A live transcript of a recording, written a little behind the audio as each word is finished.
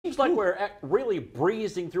like we're really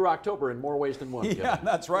breezing through October in more ways than one. Yeah,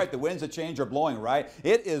 that's right. The winds of change are blowing, right?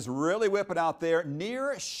 It is really whipping out there.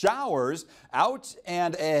 Near showers out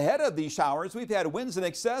and ahead of these showers, we've had winds in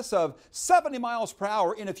excess of 70 miles per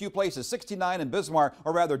hour in a few places. 69 in Bismarck,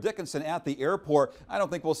 or rather Dickinson at the airport. I don't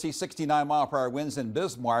think we'll see 69 mile per hour winds in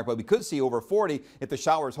Bismarck, but we could see over 40 if the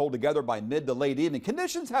showers hold together by mid to late evening.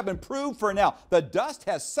 Conditions have improved for now. The dust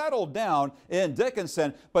has settled down in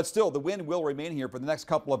Dickinson, but still the wind will remain here for the next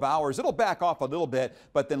couple of hours. It'll back off a little bit,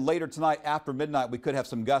 but then later tonight after midnight we could have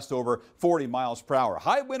some gusts over 40 miles per hour.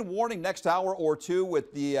 High wind warning next hour or two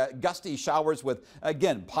with the gusty showers with,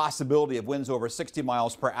 again, possibility of winds over 60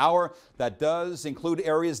 miles per hour. That does include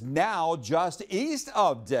areas now just east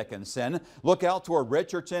of Dickinson. Look out toward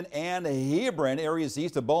Richardson and Hebron, areas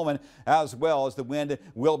east of Bowman, as well as the wind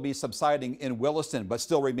will be subsiding in Williston, but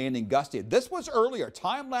still remaining gusty. This was earlier.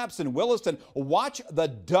 Time lapse in Williston. Watch the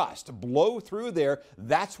dust blow through there.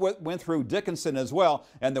 That's what went through Dickinson as well,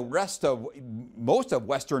 and the rest of most of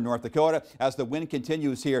western North Dakota as the wind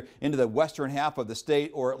continues here into the western half of the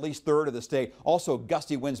state, or at least third of the state. Also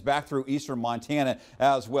gusty winds back through eastern Montana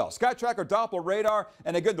as well. Sky Tracker Doppler radar,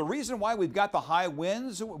 and again, the reason why we've got the high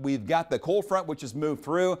winds, we've got the cold front which has moved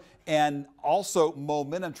through, and also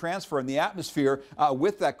momentum transfer in the atmosphere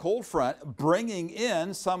with that cold front bringing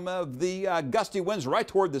in some of the gusty winds right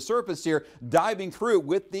toward the surface here, diving through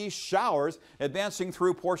with these showers advancing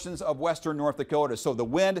through portions of western North Dakota. So the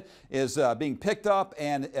wind is being picked up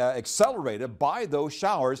and accelerated by those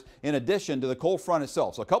showers in addition to the cold front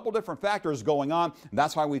itself. So a couple different factors going on, and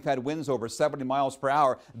that's why we've had winds over 70 miles per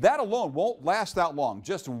hour. That alone won't last that long,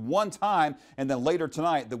 just one time, and then later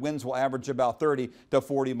tonight the winds will average about 30 to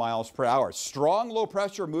 40 miles per hour. Strong low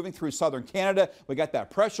pressure moving through southern Canada. We got that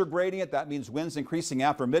pressure gradient. That means winds increasing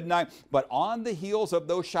after midnight, but on the heels of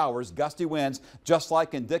those showers, gusty winds, just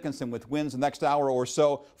like in Dickinson with winds the next hour or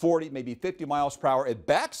so, 40, maybe 50 miles per hour. It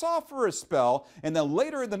backs off for a spell, and then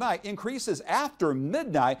later in the night increases after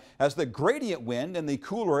midnight as the gradient wind and the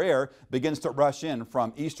cooler air begins to rush in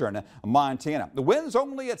from eastern Montana. The wind's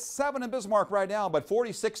only at 7 in Bismarck right now, but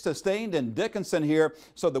 46 sustained in Dickinson here.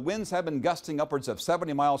 So the winds have been gusting upwards of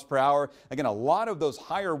 70 miles per hour. Again, a lot of those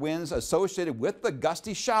higher winds associated with the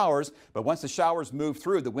gusty showers, but once the showers move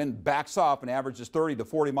through, the wind backs off and averages 30 to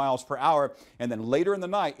 40 miles per hour. And then later in the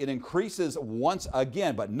night, it increases once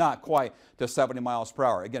again, but not quite to 70 miles per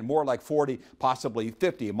hour. Again, more like 40, possibly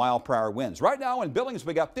 50 mile per hour winds. Right now in Billings,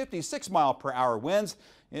 we got 56 mile per hour winds.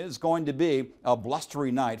 It is going to be a blustery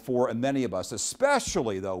night for many of us,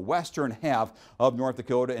 especially the western half of North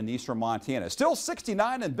Dakota and eastern Montana. Still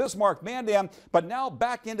 69 in Bismarck, Mandan, but now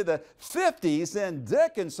back into the 50s in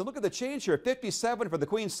Dickinson. Look at the change here, 57 for the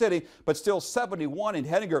Queen City, but still 71 in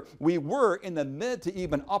Henninger. We were in the mid to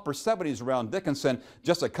even upper 70s around Dickinson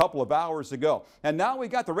just a couple of hours ago. And now we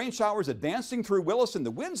got the rain showers advancing through Williston.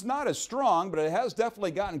 The wind's not as strong, but it has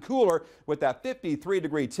definitely gotten cooler with that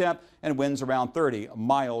 53-degree temp and winds around 30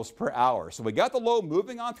 miles per hour. So we got the low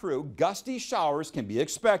moving on through. Gusty showers can be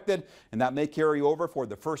expected, and that may carry over for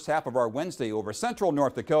the first half of our Wednesday over central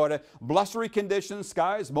North Dakota. Blustery conditions,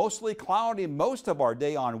 skies mostly cloudy most of our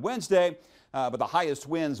day on Wednesday. But the highest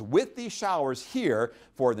winds with these showers here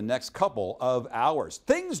for the next couple of hours.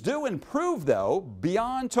 Things do improve, though,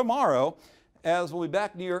 beyond tomorrow, as we'll be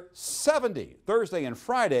back near 70 Thursday and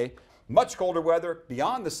Friday. Much colder weather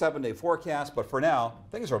beyond the 7-day forecast, but for now,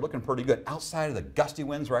 things are looking pretty good outside of the gusty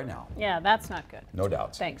winds right now. Yeah, that's not good. No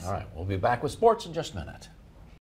doubt. Thanks. All right, we'll be back with sports in just a minute.